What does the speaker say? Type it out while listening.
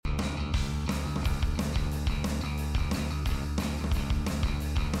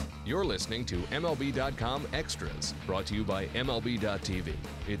You're listening to MLB.com Extras, brought to you by MLB.tv.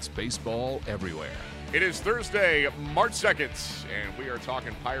 It's baseball everywhere. It is Thursday, March 2nd, and we are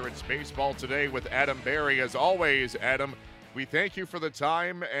talking Pirates baseball today with Adam Berry. As always, Adam, we thank you for the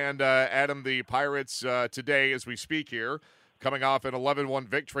time. And Adam, the Pirates today, as we speak here, coming off an 11-1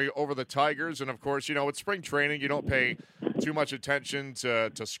 victory over the Tigers. And, of course, you know, it's spring training. You don't pay too much attention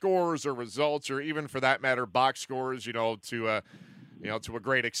to scores or results or even, for that matter, box scores, to a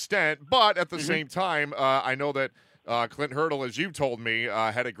great extent. But at the same time, I know that Clint Hurdle, as you told me,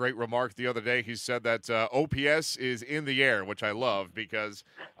 had a great remark the other day. He said that OPS is in the air, which I love because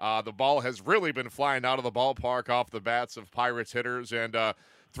the ball has really been flying out of the ballpark off the bats of Pirates hitters. And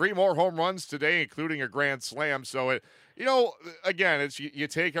 3 more home runs today, including a grand slam. So, again, you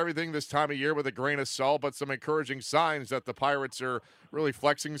take everything this time of year with a grain of salt, but some encouraging signs that the Pirates are really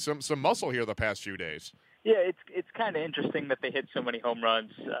flexing some muscle here the past few days. Yeah, it's kind of interesting that they hit so many home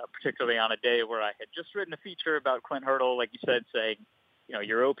runs, particularly on a day where I had just written a feature about Clint Hurdle, like you said, saying,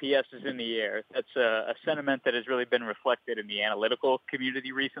 your OPS is in the air. That's a sentiment that has really been reflected in the analytical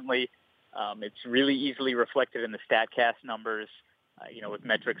community recently. It's really easily reflected in the StatCast numbers, with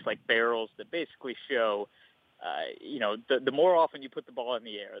metrics like barrels that basically show, the more often you put the ball in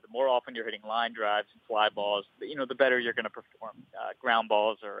the air, the more often you're hitting line drives and fly balls, the better you're going to perform. Ground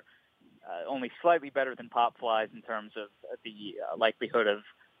balls are only slightly better than pop flies in terms of the likelihood of,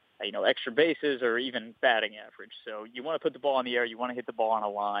 extra bases or even batting average. So you want to put the ball in the air. You want to hit the ball on a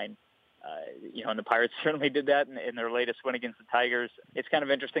line. And the Pirates certainly did that in their latest win against the Tigers. It's kind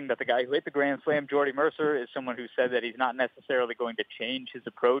of interesting that the guy who hit the grand slam, Jordy Mercer, is someone who said that he's not necessarily going to change his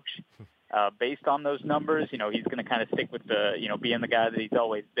approach based on those numbers. He's going to kind of stick with being the guy that he's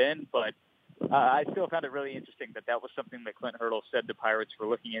always been. But I still found it really interesting that was something that Clint Hurdle said the Pirates were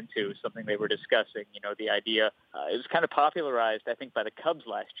looking into, something they were discussing. The idea, it was kind of popularized, I think, by the Cubs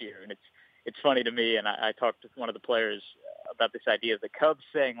last year. And it's funny to me, and I talked to one of the players about this idea. The Cubs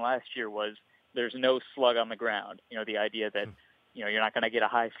saying last year was there's no slug on the ground. The idea that, you're not going to get a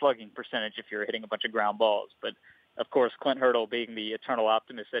high slugging percentage if you're hitting a bunch of ground balls. But, of course, Clint Hurdle, being the eternal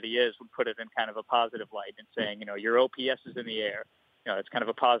optimist that he is, would put it in kind of a positive light and saying, your OPS is in the air. It's kind of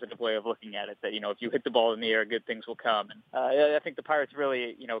a positive way of looking at it that, if you hit the ball in the air, good things will come. And I think the Pirates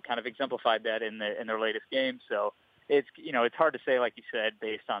really, kind of exemplified that in their latest game. So it's hard to say, like you said,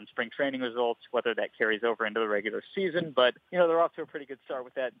 based on spring training results, whether that carries over into the regular season. But, they're off to a pretty good start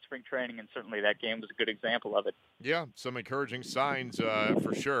with that in spring training, and certainly that game was a good example of it. Yeah, some encouraging signs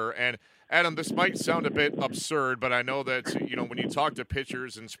for sure. And, Adam, this might sound a bit absurd, but I know that, when you talk to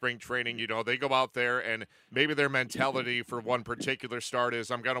pitchers in spring training, they go out there and maybe their mentality for one particular start is,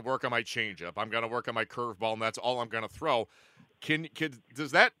 I'm going to work on my changeup, I'm going to work on my curveball, and that's all I'm going to throw.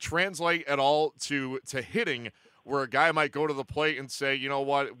 Does that translate at all to hitting, where a guy might go to the plate and say, you know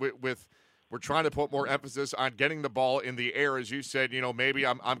what, we're trying to put more emphasis on getting the ball in the air, as you said, maybe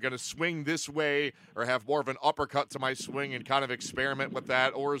I'm going to swing this way or have more of an uppercut to my swing and kind of experiment with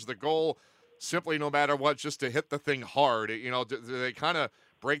that? Or is the goal simply, no matter what, just to hit the thing hard? Do they kind of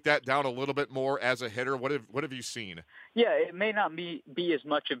break that down a little bit more as a hitter? What have you seen? Yeah, it may not be as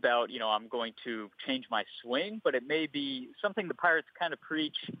much about, I'm going to change my swing, but it may be something the Pirates kind of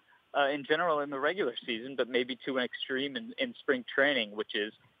preach in general in the regular season, but maybe to an extreme in spring training, which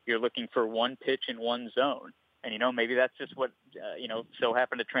is you're looking for one pitch in one zone. And, maybe that's just what, so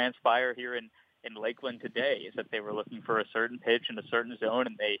happened to transpire here in Lakeland today, is that they were looking for a certain pitch in a certain zone,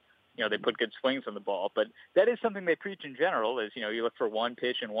 and they put good swings on the ball. But that is something they preach in general, is, you look for one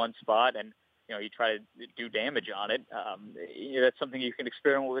pitch in one spot and, you try to do damage on it. That's something you can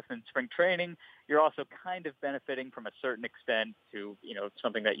experiment with in spring training. You're also kind of benefiting from a certain extent to,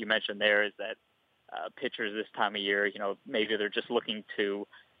 something that you mentioned there, is that pitchers this time of year, maybe they're just looking to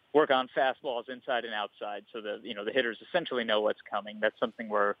work on fastballs inside and outside, so the hitters essentially know what's coming. That's something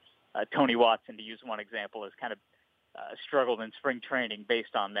where Tony Watson, to use one example, has kind of struggled in spring training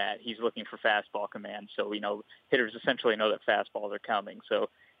based on that. He's looking for fastball command, so hitters essentially know that fastballs are coming. So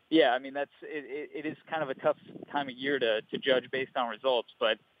yeah, I mean, it is kind of a tough time of year to judge based on results,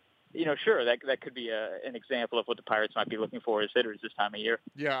 but sure, that could be an example of what the Pirates might be looking for as hitters this time of year.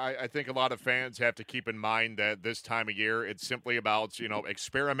 Yeah, I think a lot of fans have to keep in mind that this time of year, it's simply about,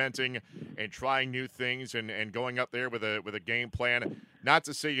 experimenting and trying new things and going up there with a game plan. Not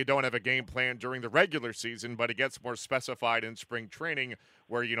to say you don't have a game plan during the regular season, but it gets more specified in spring training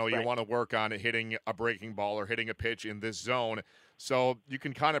where, you want to work on hitting a breaking ball or hitting a pitch in this zone. So you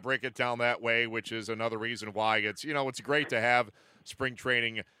can kind of break it down that way, which is another reason why it's great to have spring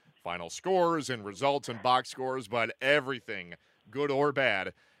training final scores and results and box scores, but everything, good or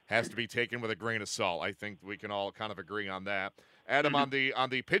bad, has to be taken with a grain of salt. I think we can all kind of agree on that. Adam, on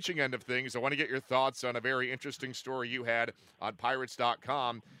the pitching end of things, I want to get your thoughts on a very interesting story you had on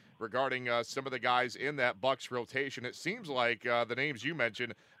Pirates.com regarding some of the guys in that Bucks rotation. It seems like the names you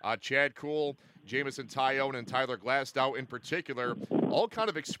mentioned, Chad Kuhl, Jameson Taillon, and Tyler Glasnow in particular, all kind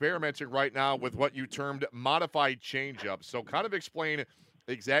of experimenting right now with what you termed modified changeup. So kind of explain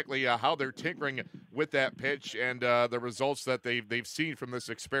exactly how they're tinkering with that pitch and the results that they've seen from this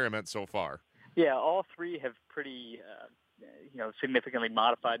experiment so far. Yeah, all three have pretty significantly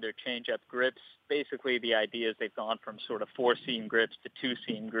modified their changeup grips. Basically, the idea is they've gone from sort of 4-seam grips to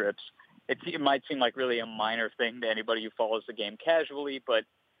 2-seam grips. It might seem like really a minor thing to anybody who follows the game casually, but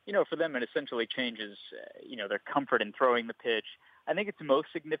for them it essentially changes their comfort in throwing the pitch. I think it's most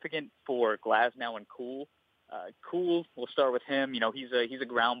significant for Glasnow and Kuhl. Kuhl, we'll start with him. He's a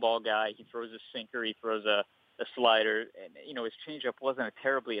ground ball guy. He throws a sinker. He throws a slider. And, his changeup wasn't a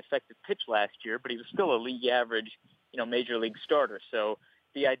terribly effective pitch last year, but he was still a league average, major league starter. So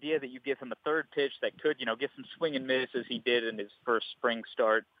the idea that you give him a third pitch that could, get some swing and miss as he did in his first spring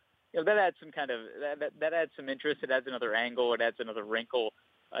start, that adds some that adds some interest. It adds another angle. It adds another wrinkle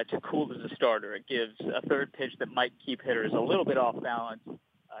to Kuhl as a starter. It gives a third pitch that might keep hitters a little bit off balance.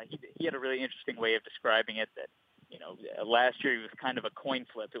 He had a really interesting way of describing it that, last year he was kind of a coin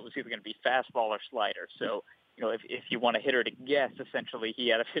flip. It was either going to be fastball or slider. So, if you want a hitter to guess, essentially he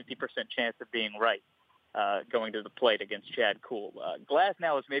had a 50% chance of being right going to the plate against Chad Kuhl.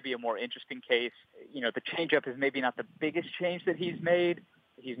 Glasnow is maybe a more interesting case. The changeup is maybe not the biggest change that he's made.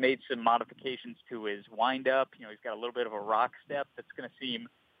 He's made some modifications to his windup. He's got a little bit of a rock step that's going to seem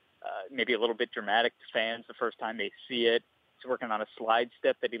maybe a little bit dramatic to fans the first time they see it. He's working on a slide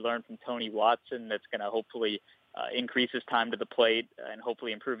step that he learned from Tony Watson that's going to hopefully increase his time to the plate and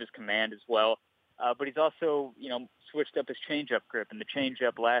hopefully improve his command as well. But he's also, switched up his changeup grip. And the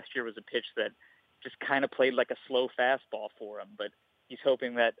changeup last year was a pitch that just kind of played like a slow fastball for him. But he's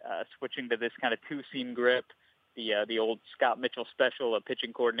hoping that switching to this kind of 2-seam grip, the old Scott Mitchell special, a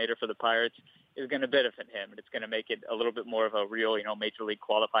pitching coordinator for the Pirates, is going to benefit him. And it's going to make it a little bit more of a real, major league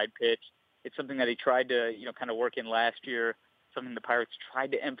qualified pitch. It's something that he tried to, kind of work in last year, something the Pirates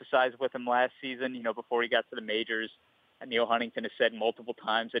tried to emphasize with him last season, before he got to the majors. And Neil Huntington has said multiple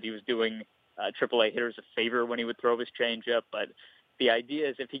times that he was doing AAA hitters a favor when he would throw his changeup. But the idea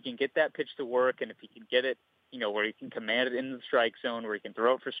is if he can get that pitch to work and if he can get it, where he can command it in the strike zone, where he can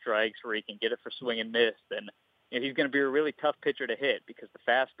throw it for strikes, where he can get it for swing and miss, then he's going to be a really tough pitcher to hit because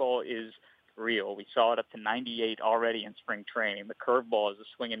the fastball is real. We saw it up to 98 already in spring training. The curveball is a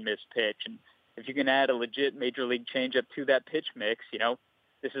swing and miss pitch. And if you can add a legit major league changeup to that pitch mix,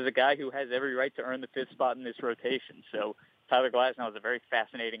 this is a guy who has every right to earn the fifth spot in this rotation. So Tyler Glasnow is a very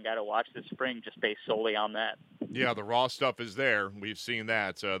fascinating guy to watch this spring just based solely on that. Yeah, the raw stuff is there. We've seen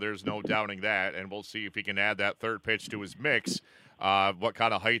that. There's no doubting that. And we'll see if he can add that third pitch to his mix, what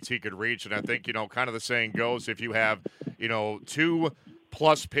kind of heights he could reach. And I think, kind of the saying goes, if you have,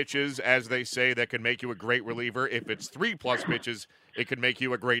 2+ pitches, as they say, that can make you a great reliever. If it's 3+ pitches, it can make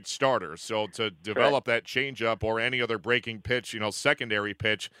you a great starter. So to develop that changeup or any other breaking pitch, secondary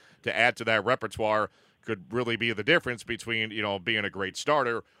pitch to add to that repertoire could really be the difference between, being a great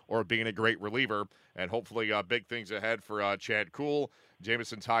starter or being a great reliever. And hopefully big things ahead for Chad Kuhl,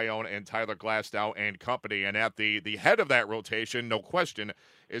 Jameson Taillon, and Tyler Glasnow and company. And at the head of that rotation, no question,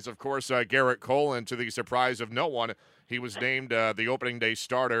 is, of course, Gerrit Cole. And to the surprise of no one, he was named the opening day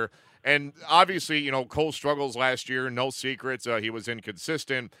starter. And obviously, Cole struggles last year, no secrets. He was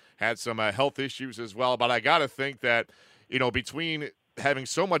inconsistent, had some health issues as well. But I got to think that, between having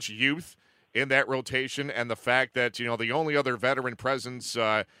so much youth in that rotation and the fact that, the only other veteran presence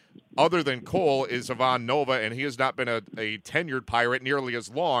other than Cole is Ivan Nova, and he has not been a tenured Pirate nearly as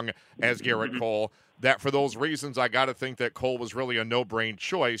long as Gerrit Cole, that for those reasons, I got to think that Cole was really a no-brain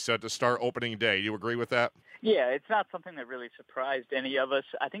choice to start opening day. You agree with that? Yeah, it's not something that really surprised any of us.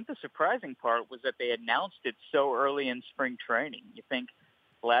 I think the surprising part was that they announced it so early in spring training. You think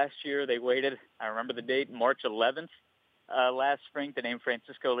last year they waited, I remember the date, March 11th, last spring to name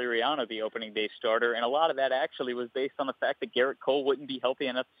Francisco Liriano the opening day starter, and a lot of that actually was based on the fact that Gerrit Cole wouldn't be healthy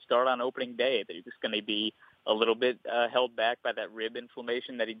enough to start on opening day, that he was going to be a little bit held back by that rib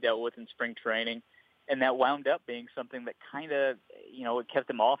inflammation that he dealt with in spring training, and that wound up being something that kind of, it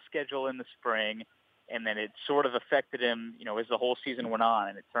kept him off schedule in the spring, and then it sort of affected him, as the whole season went on,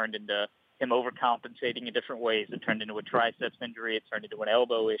 and it turned into him overcompensating in different ways. It turned into a triceps injury. It turned into an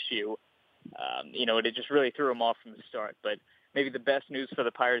elbow issue. It just really threw him off from the start. But maybe the best news for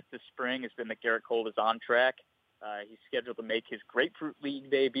the Pirates this spring has been that Gerrit Cole is on track. He's scheduled to make his Grapefruit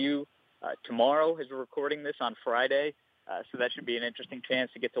League debut tomorrow as we're recording this on Friday. So that should be an interesting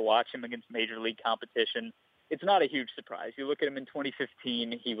chance to get to watch him against Major League competition. it's not a huge surprise. You look at him in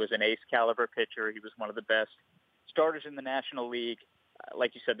 2015, he was an ace caliber pitcher. He was one of the best starters in the National League.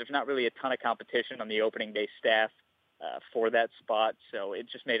 Like you said, there's not really a ton of competition on the opening day staff for that spot, so it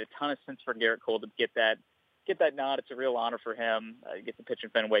just made a ton of sense for Garrett Cole to get that nod. It's a real honor for him. He gets to pitch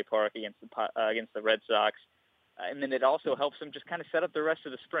in Fenway Park against the Red Sox, and then it also helps him just kind of set up the rest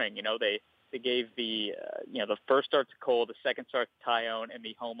of the spring. They gave the first start to Cole, the second start to Tyone, and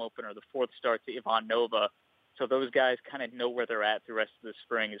the home opener, the fourth start to Ivan Nova. So those guys kind of know where they're at the rest of the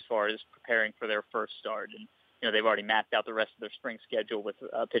spring as far as preparing for their first start. And they've already mapped out the rest of their spring schedule with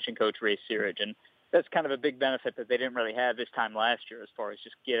pitching coach Ray Searage, and that's kind of a big benefit that they didn't really have this time last year as far as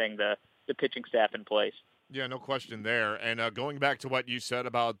just getting the pitching staff in place. Yeah, no question there. And going back to what you said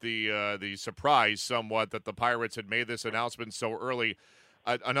about the surprise somewhat that the Pirates had made this announcement so early,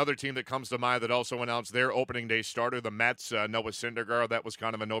 another team that comes to mind that also announced their opening day starter, the Mets, Noah Syndergaard, that was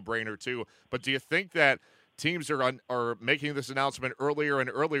kind of a no-brainer too. But do you think that teams are making this announcement earlier and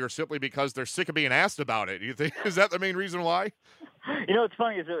earlier simply because they're sick of being asked about it? Do you think is that the main reason why? What's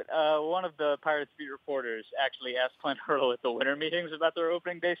funny is that one of the Pirates beat reporters actually asked Clint Hurdle at the winter meetings about their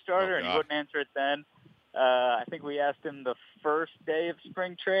opening day starter, and he wouldn't answer it then. I think we asked him the first day of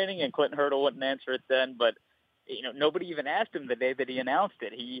spring training, and Clinton Hurdle wouldn't answer it then. But nobody even asked him the day that he announced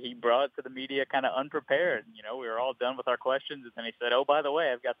it. He brought it to the media kind of unprepared. We were all done with our questions, and then he said, "Oh, by the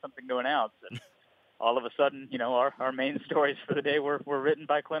way, I've got something to announce." And all of a sudden, our main stories for the day were written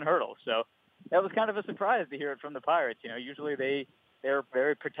by Clint Hurdle. So that was kind of a surprise to hear it from the Pirates. Usually they're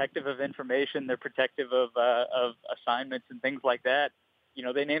very protective of information. They're protective of assignments and things like that.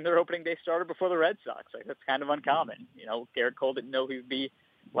 They named their opening day starter before the Red Sox. Like, that's kind of uncommon. Garrett Cole didn't know he would be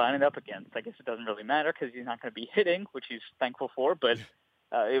lining up against. I guess it doesn't really matter because he's not going to be hitting, which he's thankful for. But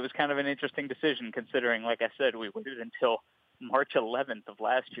it was kind of an interesting decision considering, like I said, we waited until March 11th of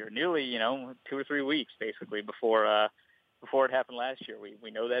last year, nearly 2 or 3 weeks basically before it happened last year. We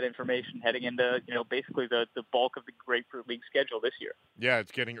know that information heading into basically the bulk of the Grapefruit League schedule this year. Yeah,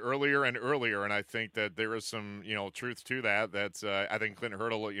 it's getting earlier and earlier, and I think that there is some truth to that. That's I think Clint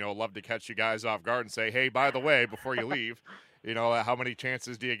Hurdle love to catch you guys off guard and say, hey, by the way, before you leave. How many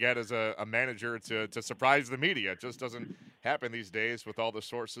chances do you get as a manager to surprise the media? It just doesn't happen these days with all the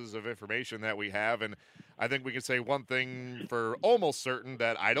sources of information that we have. And I think we can say one thing for almost certain,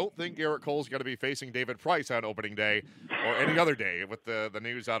 that I don't think Garrett Cole's going to be facing David Price on opening day or any other day, with the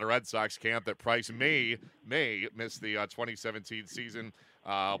news out of Red Sox camp that Price may miss the 2017 season.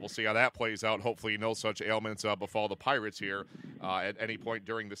 We'll see how that plays out. Hopefully no such ailments befall the Pirates here at any point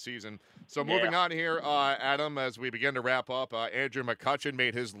during the season. So moving on here, Adam, as we begin to wrap up, Andrew McCutchen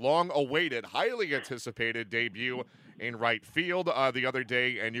made his long-awaited, highly anticipated debut in right field the other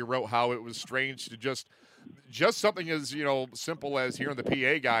day, and you wrote how it was strange to just something as simple as hearing the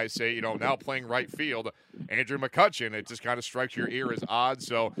PA guys say now playing right field, Andrew McCutchen. It just kind of strikes your ear as odd.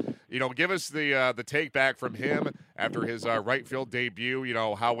 So give us the take back from him after his right field debut.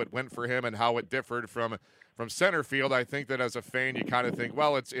 How it went for him and how it differed from center field. I think that as a fan, you kind of think,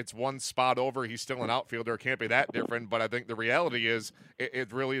 well, it's one spot over. He's still an outfielder. It can't be that different. But I think the reality is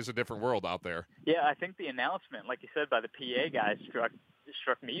it really is a different world out there. Yeah, I think the announcement, like you said, by the PA guys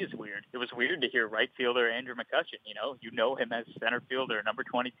struck me as weird. It was weird to hear right fielder Andrew McCutchen. You know him as center fielder, number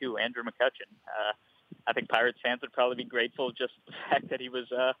 22, Andrew McCutchen. I think Pirates fans would probably be grateful just the fact that he was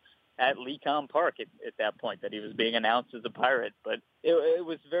at Lecom Park at that point, that he was being announced as a Pirate. But it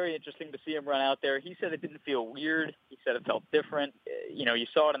was very interesting to see him run out there. He said it didn't feel weird. He said it felt different. You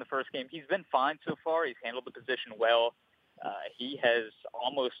saw it in the first game. He's been fine so far. He's handled the position well. He has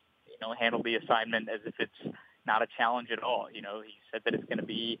almost, handled the assignment as if it's not a challenge at all. He said that it's going to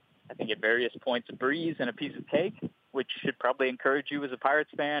be, I think, at various points a breeze and a piece of cake, which should probably encourage you as a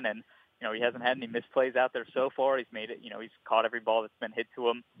Pirates fan. And, he hasn't had any misplays out there so far. He's made it, he's caught every ball that's been hit to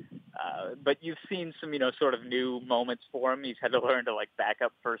him. But you've seen some, sort of new moments for him. He's had to learn to back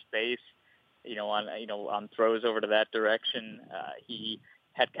up first base, on throws over to that direction. He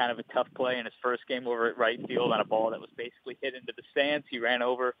had kind of a tough play in his first game over at right field on a ball that was basically hit into the stands. He ran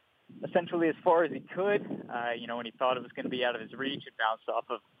over essentially as far as he could, when he thought it was going to be out of his reach. It bounced off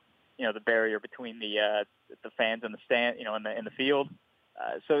of, the barrier between the fans and the stand, in the field.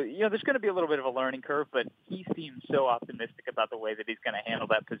 So there's going to be a little bit of a learning curve, but he seems so optimistic about the way that he's going to handle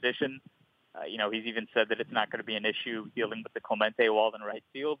that position. He's even said that it's not going to be an issue dealing with the Clemente wall in right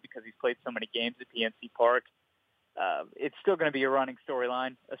field because he's played so many games at PNC Park. It's still going to be a running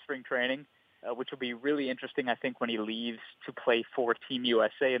storyline of spring training, which will be really interesting, I think, when he leaves to play for Team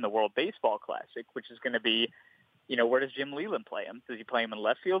USA in the World Baseball Classic, which is going to be, where does Jim Leland play him? Does he play him in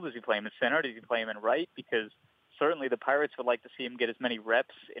left field? Does he play him in center? Does he play him in right? Because certainly the Pirates would like to see him get as many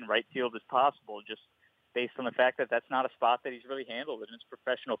reps in right field as possible, just based on the fact that that's not a spot that he's really handled in his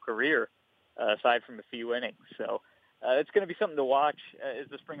professional career, aside from a few innings. So it's going to be something to watch as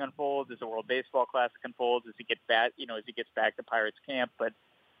the spring unfolds, as the World Baseball Classic unfolds, as he gets back, as he gets back to Pirates camp. But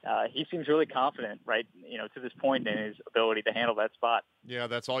he seems really confident, right, to this point in his ability to handle that spot. Yeah,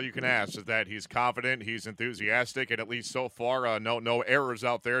 that's all you can ask, is that he's confident, he's enthusiastic, and at least so far, no errors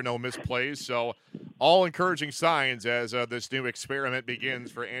out there, no misplays. So all encouraging signs as this new experiment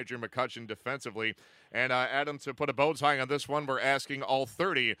begins for Andrew McCutchen defensively. And Adam, to put a bow tie on this one, we're asking all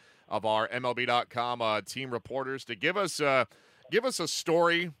 30 of our MLB.com team reporters to give us a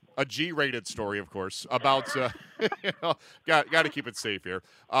story, a G-rated story, of course, about got to keep it safe here,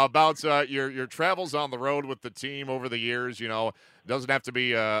 about your travels on the road with the team over the years. Doesn't have to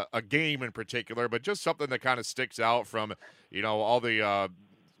be a game in particular, but just something that kind of sticks out from all the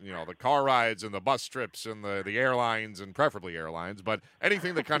the car rides and the bus trips and the airlines, and preferably airlines, but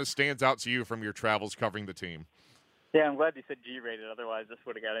anything that kind of stands out to you from your travels covering the team. Yeah, I'm glad you said G-rated. Otherwise, this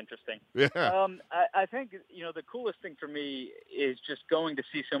would have got interesting. Yeah. I think, the coolest thing for me is just going to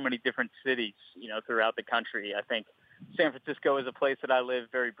see so many different cities, throughout the country. I think San Francisco is a place that I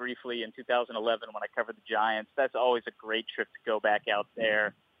lived very briefly in 2011 when I covered the Giants. That's always a great trip to go back out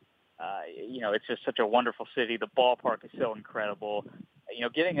there. It's just such a wonderful city. The ballpark is so incredible.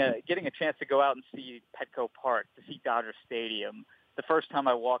 Getting a chance to go out and see Petco Park, to see Dodger Stadium. The first time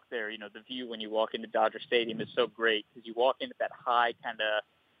I walked there, the view when you walk into Dodger Stadium is so great because you walk into that high kind of,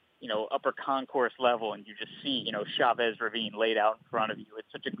 upper concourse level and you just see, Chavez Ravine laid out in front of you. It's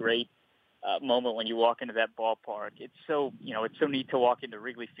such a great moment when you walk into that ballpark. It's so, it's so neat to walk into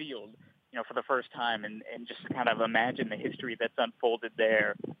Wrigley Field, for the first time and just kind of imagine the history that's unfolded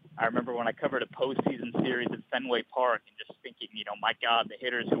there. I remember when I covered a postseason series at Fenway Park and just thinking, my God, the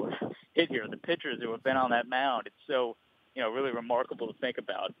hitters who have hit here, the pitchers who have been on that mound. It's so, really remarkable to think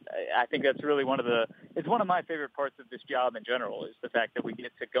about. I think that's really it's one of my favorite parts of this job in general, is the fact that we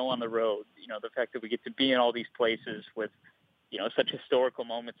get to go on the road, the fact that we get to be in all these places with, such historical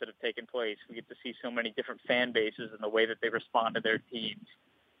moments that have taken place. We get to see so many different fan bases and the way that they respond to their teams.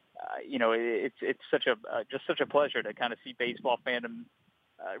 It's such a pleasure to kind of see baseball fandom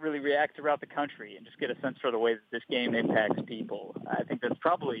really react throughout the country and just get a sense for the way that this game impacts people. I think that's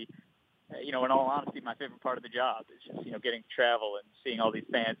probably, in all honesty, my favorite part of the job is just, getting to travel and seeing all these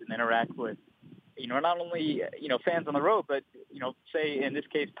fans and interact with, not only, fans on the road, but, say in this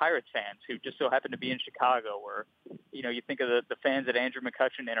case, Pirates fans who just so happen to be in Chicago, or, you think of the fans that Andrew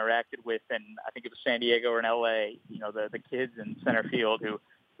McCutchen interacted with, and I think it was San Diego or in LA, the kids in center field who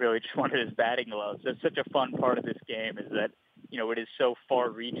really just wanted his batting gloves. That's such a fun part of this game, is that, it is so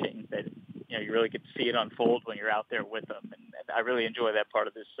far-reaching that, you really get to see it unfold when you're out there with them. And I really enjoy that part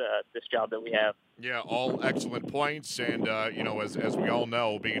of this job that we have. Yeah, all excellent points. And, as we all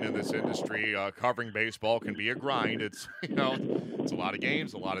know, being in this industry, covering baseball can be a grind. It's, it's a lot of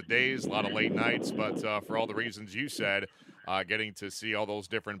games, a lot of days, a lot of late nights. But for all the reasons you said, getting to see all those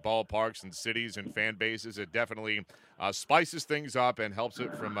different ballparks and cities and fan bases, it definitely spices things up and helps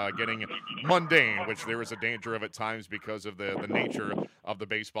it from getting mundane, which there is a danger of at times because of the nature of the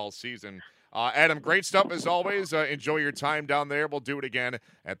baseball season. Adam, great stuff as always. Enjoy your time down there. We'll do it again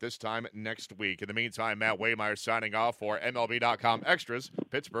at this time next week. In the meantime, Matt Waymeyer signing off for MLB.com Extras,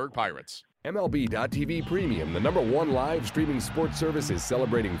 Pittsburgh Pirates. MLB.tv Premium, the #1 live streaming sports service, is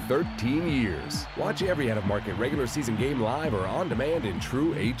celebrating 13 years. Watch every out-of-market regular season game live or on demand in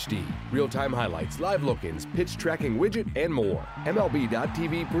true HD. Real-time highlights, live look-ins, pitch tracking widget, and more.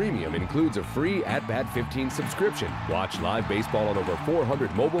 MLB.tv Premium includes a free At-Bat 15 subscription. Watch live baseball on over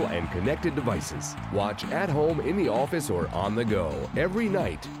 400 mobile and connected devices. Watch at home, in the office, or on the go, every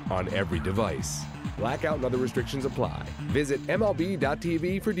night, on every device. Blackout and other restrictions apply. Visit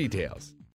MLB.tv for details.